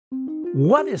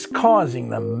What is causing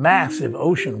the massive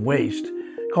ocean waste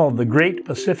called the Great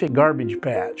Pacific Garbage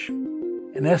Patch?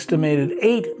 An estimated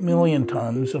 8 million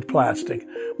tons of plastic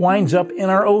winds up in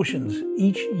our oceans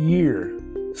each year.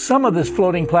 Some of this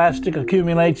floating plastic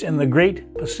accumulates in the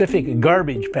Great Pacific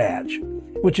Garbage Patch,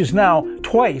 which is now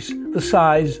twice the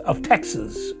size of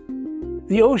Texas.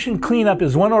 The Ocean Cleanup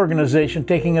is one organization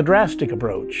taking a drastic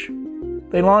approach.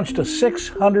 They launched a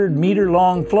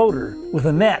 600-meter-long floater with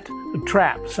a net to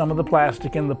trap some of the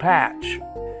plastic in the patch.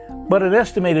 But an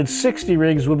estimated 60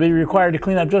 rigs will be required to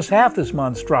clean up just half this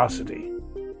monstrosity.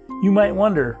 You might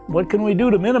wonder, what can we do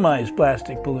to minimize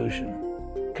plastic pollution?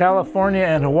 California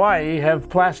and Hawaii have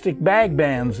plastic bag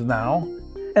bans now,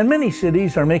 and many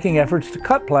cities are making efforts to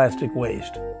cut plastic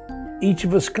waste. Each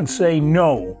of us can say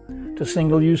no to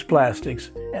single-use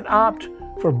plastics and opt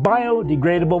for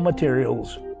biodegradable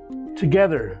materials.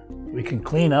 Together, we can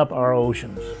clean up our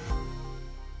oceans.